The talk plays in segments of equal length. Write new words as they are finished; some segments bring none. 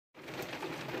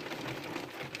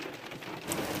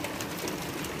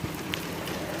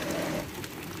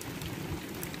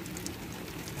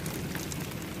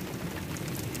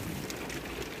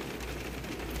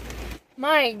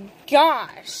My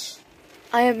gosh.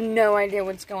 I have no idea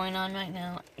what's going on right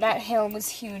now. That hail was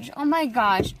huge. Oh my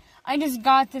gosh. I just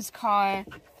got this car.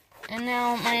 And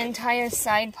now my entire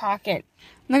side pocket.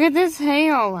 Look at this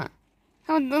hail.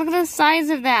 Look at the size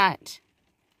of that.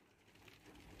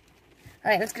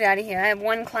 Alright, let's get out of here. I have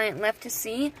one client left to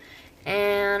see.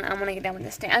 And I'm gonna get down with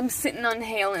this day. I'm sitting on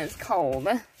hail and it's cold.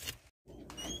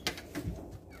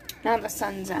 Now the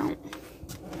sun's out.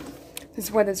 This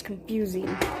weather's confusing.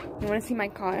 You wanna see my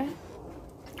car?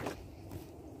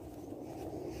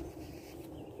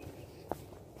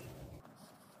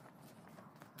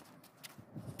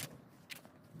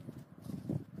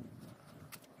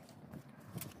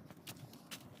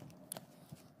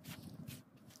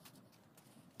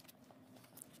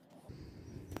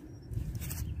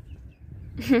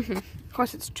 Of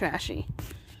course it's trashy.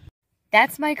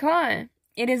 That's my car.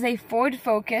 It is a Ford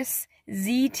Focus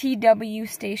ZTW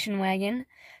station wagon,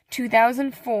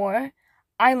 2004.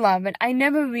 I love it. I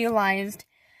never realized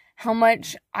how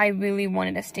much I really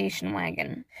wanted a station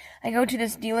wagon. I go to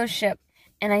this dealership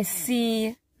and I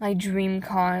see my dream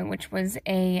car, which was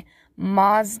a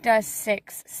Mazda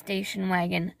 6 station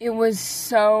wagon. It was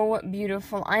so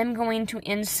beautiful. I'm going to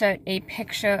insert a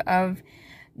picture of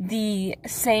the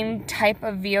same type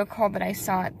of vehicle that I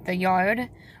saw at the yard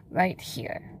right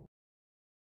here.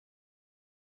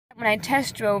 When I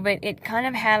test drove it, it kind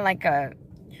of had like a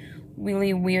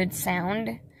really weird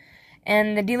sound.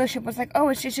 And the dealership was like, oh,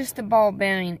 it's just the ball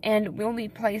bearing, and we'll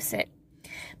replace it.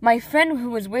 My friend who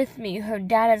was with me, her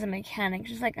dad is a mechanic.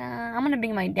 She's like, I'm going to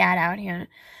bring my dad out here.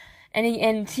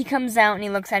 And he comes out and he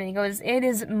looks at it and he goes, it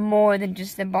is more than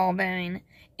just the ball bearing.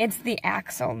 It's the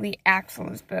axle. The axle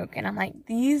is broken. I'm like,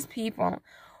 these people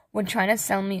were trying to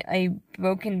sell me a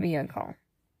broken vehicle.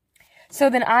 So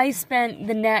then I spent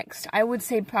the next, I would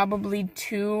say probably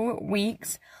 2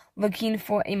 weeks looking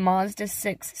for a Mazda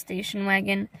 6 station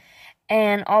wagon.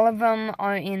 And all of them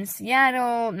are in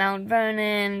Seattle, Mount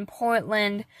Vernon,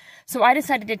 Portland. So I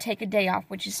decided to take a day off,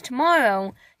 which is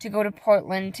tomorrow, to go to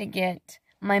Portland to get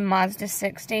my Mazda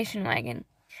 6 station wagon.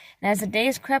 And as the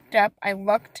days crept up, I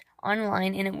looked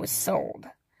online and it was sold.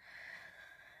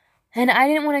 And I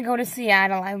didn't want to go to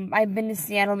Seattle. I've been to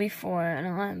Seattle before, and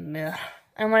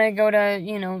I want to go to,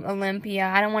 Olympia.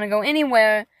 I don't want to go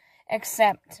anywhere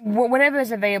except whatever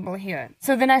is available here.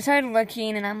 So then I started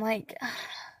looking, and I'm like,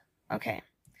 okay,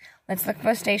 let's look for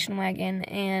a station wagon.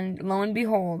 And lo and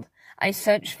behold, I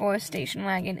searched for a station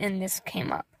wagon, and this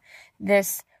came up.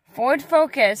 This Ford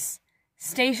Focus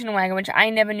station wagon, which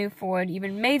I never knew Ford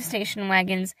even made station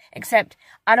wagons, except,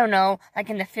 I don't know,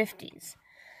 like in the 50s.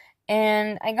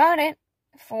 And I got it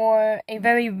for a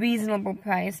very reasonable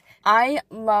price. I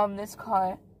love this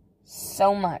car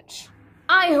so much.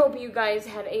 I hope you guys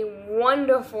had a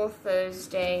wonderful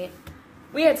Thursday.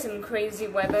 We had some crazy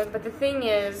weather, but the thing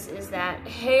is that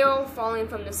hail falling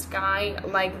from the sky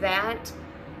like that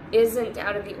isn't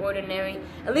out of the ordinary.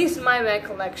 At least in my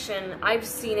recollection, I've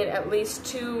seen it at least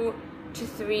 2 to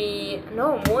 3,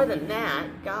 no, more than that,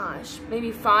 gosh,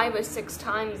 maybe 5 or 6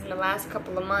 times in the last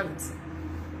couple of months.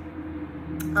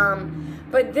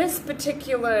 But this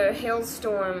particular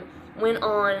hailstorm went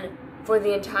on for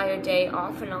the entire day,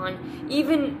 off and on.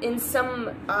 Even in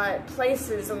some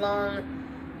places along,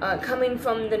 coming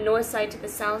from the north side to the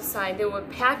south side, there were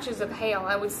patches of hail.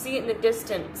 I would see it in the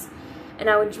distance, and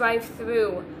I would drive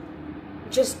through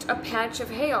just a patch of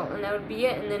hail, and that would be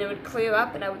it, and then it would clear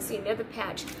up, and I would see another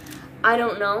patch. I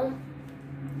don't know.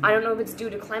 I don't know if it's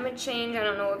due to climate change. I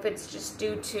don't know if it's just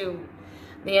due to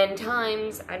the end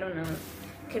times. I don't know.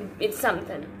 It's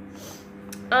something.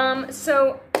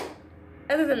 So,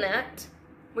 other than that,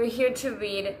 we're here to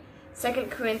read 2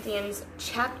 Corinthians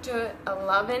chapter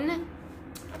 11.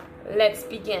 Let's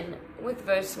begin with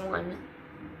verse 1.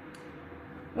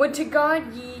 Would to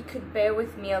God ye could bear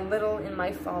with me a little in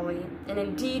my folly, and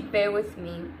indeed bear with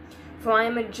me. For I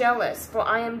am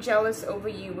jealous over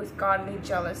you with godly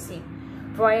jealousy.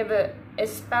 For I have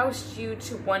espoused you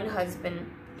to one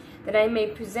husband, that I may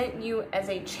present you as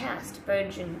a chaste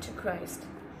virgin to Christ.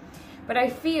 But I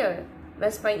fear,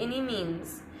 lest by any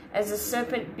means, as the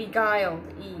serpent beguiled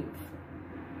Eve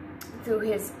through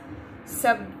his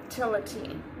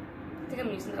subtlety, I think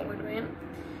I'm using that word right,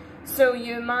 so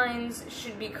your minds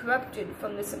should be corrupted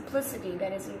from the simplicity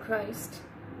that is in Christ.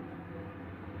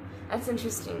 That's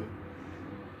interesting.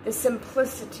 The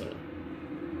simplicity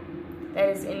that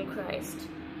is in Christ.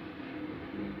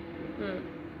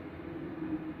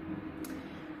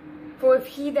 For if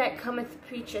he that cometh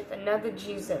preacheth another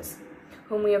Jesus,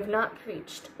 whom we have not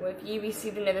preached, or if ye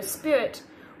received another spirit,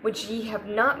 which ye have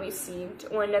not received,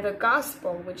 or another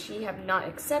gospel, which ye have not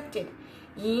accepted,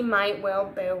 ye might well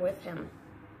bear with him.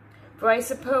 For I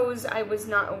suppose I was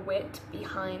not a whit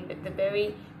behind the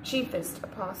very chiefest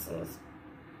apostles.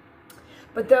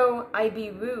 But though I be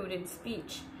rude in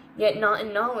speech, yet not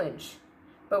in knowledge,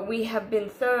 but we have been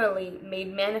thoroughly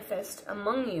made manifest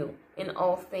among you in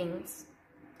all things.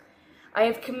 I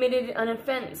have committed an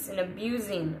offense in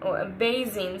abasing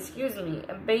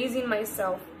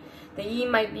myself, that ye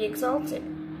might be exalted,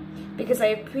 because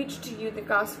I have preached to you the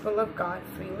gospel of God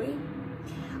freely.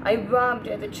 I robbed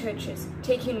at the churches,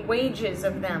 taking wages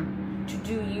of them to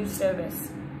do you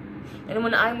service. And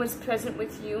when I was present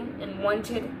with you and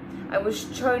wanted, I was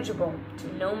chargeable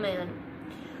to no man.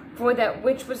 For that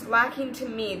which was lacking to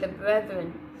me the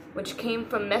brethren, which came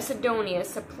from Macedonia,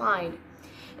 supplied.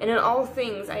 And in all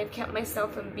things I have kept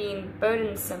myself from being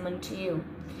burdensome unto you.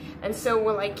 And so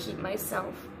will I keep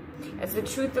myself. As the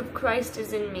truth of Christ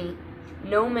is in me,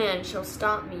 no man shall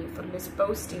stop me from this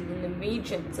boasting in the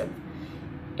regions of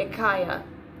Achaia.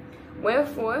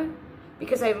 Wherefore,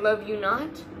 because I love you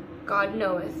not, God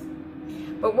knoweth.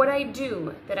 But what I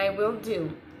do, that I will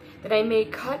do, that I may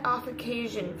cut off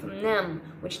occasion from them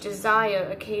which desire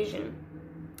occasion,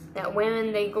 that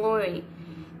wherein they glory,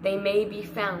 they may be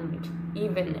found,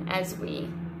 even as we.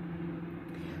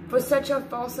 For such are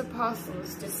false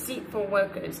apostles, deceitful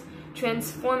workers,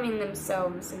 transforming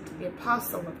themselves into the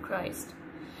apostle of Christ.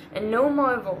 And no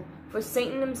marvel, for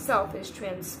Satan himself is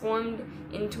transformed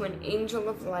into an angel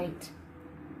of light.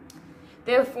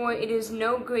 Therefore it is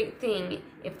no great thing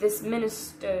if this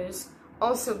ministers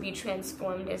also be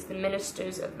transformed as the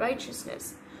ministers of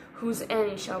righteousness, whose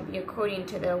end shall be according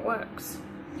to their works.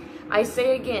 I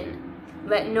say again,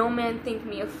 let no man think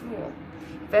me a fool.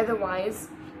 If otherwise,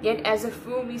 yet as a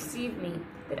fool receive me,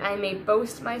 that I may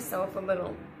boast myself a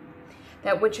little.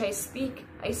 That which I speak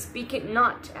it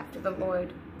not after the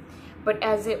Lord, but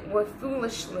as it were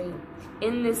foolishly,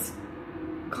 in this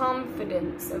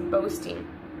confidence of boasting.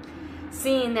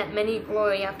 Seeing that many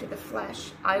glory after the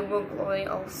flesh, I will glory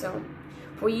also.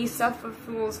 For ye suffer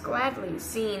fools gladly,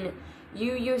 seeing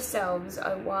you yourselves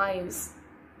are wise.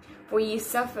 For ye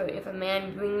suffer if a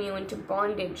man bring you into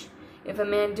bondage, if a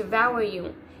man devour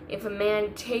you, if a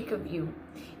man take of you,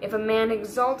 if a man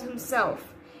exalt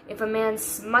himself, if a man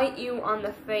smite you on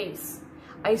the face.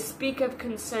 I speak of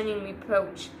concerning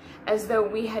reproach, as though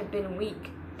we had been weak.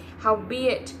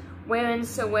 Howbeit,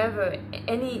 whereinsoever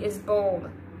any is bold,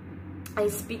 I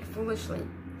speak foolishly.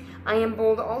 I am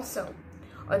bold also.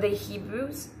 Are they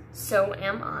Hebrews? So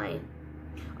am I.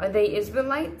 Are they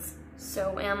Israelites?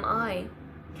 So am I.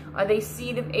 Are they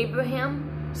seed of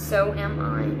Abraham? So am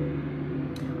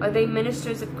I. Are they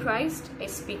ministers of Christ? I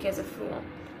speak as a fool.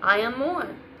 I am more.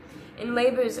 In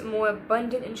labors more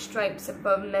abundant, in stripes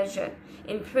above measure,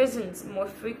 in prisons more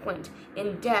frequent,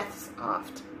 in deaths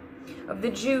oft. Of the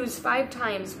Jews 5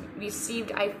 times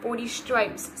received I 40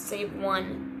 stripes, save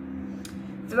one.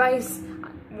 Thrice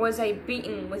was I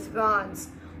beaten with rods,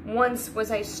 once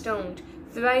was I stoned,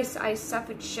 thrice I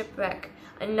suffered shipwreck,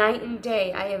 a night and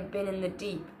day I have been in the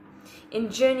deep. In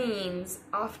journeyings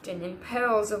often, in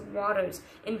perils of waters,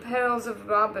 in perils of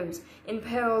robbers, in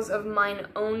perils of mine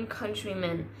own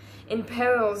countrymen, in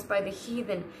perils by the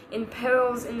heathen, in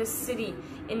perils in the city,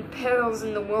 in perils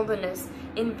in the wilderness,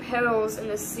 in perils in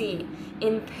the sea,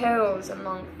 in perils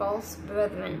among false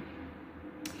brethren,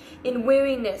 in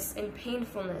weariness and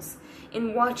painfulness,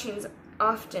 in watchings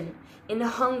often, in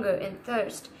hunger and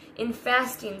thirst, in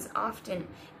fastings often,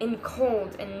 in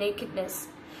cold and nakedness,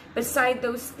 beside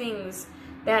those things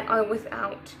that are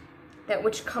without, that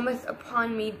which cometh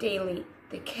upon me daily,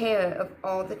 the care of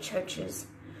all the churches.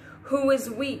 Who is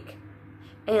weak,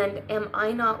 and am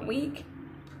I not weak?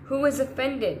 Who is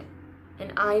offended,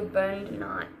 and I burn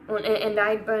not?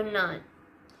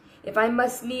 If I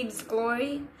must needs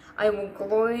glory, I will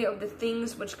glory of the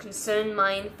things which concern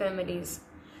my infirmities.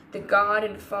 The God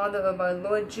and Father of our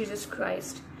Lord Jesus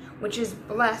Christ, which is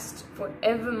blessed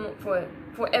forevermore,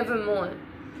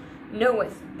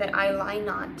 knoweth that I lie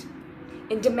not.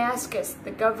 In Damascus,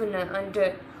 the governor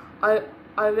under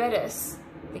Aretas,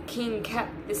 the king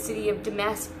kept the city of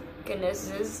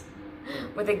Damascus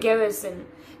with a garrison,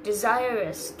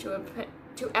 desirous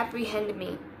to apprehend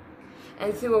me.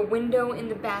 And through a window in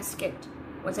the basket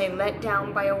was I let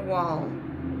down by a wall,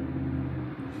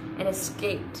 and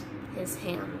escaped his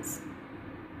hands.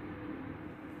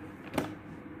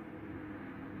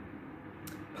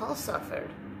 Paul suffered,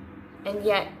 and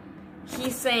yet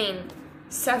he's saying,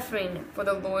 suffering for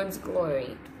the Lord's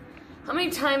glory. How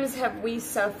many times have we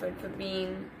suffered for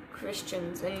being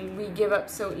Christians and we give up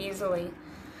so easily?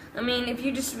 I mean, if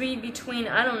you just read between,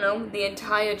 I don't know, the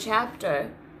entire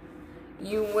chapter,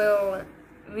 you will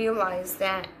realize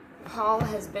that Paul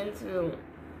has been through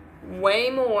way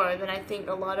more than I think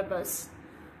a lot of us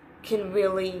can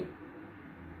really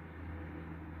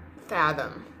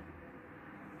fathom.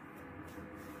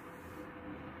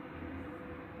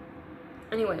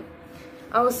 Anyway,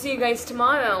 I will see you guys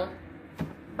tomorrow.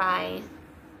 Bye.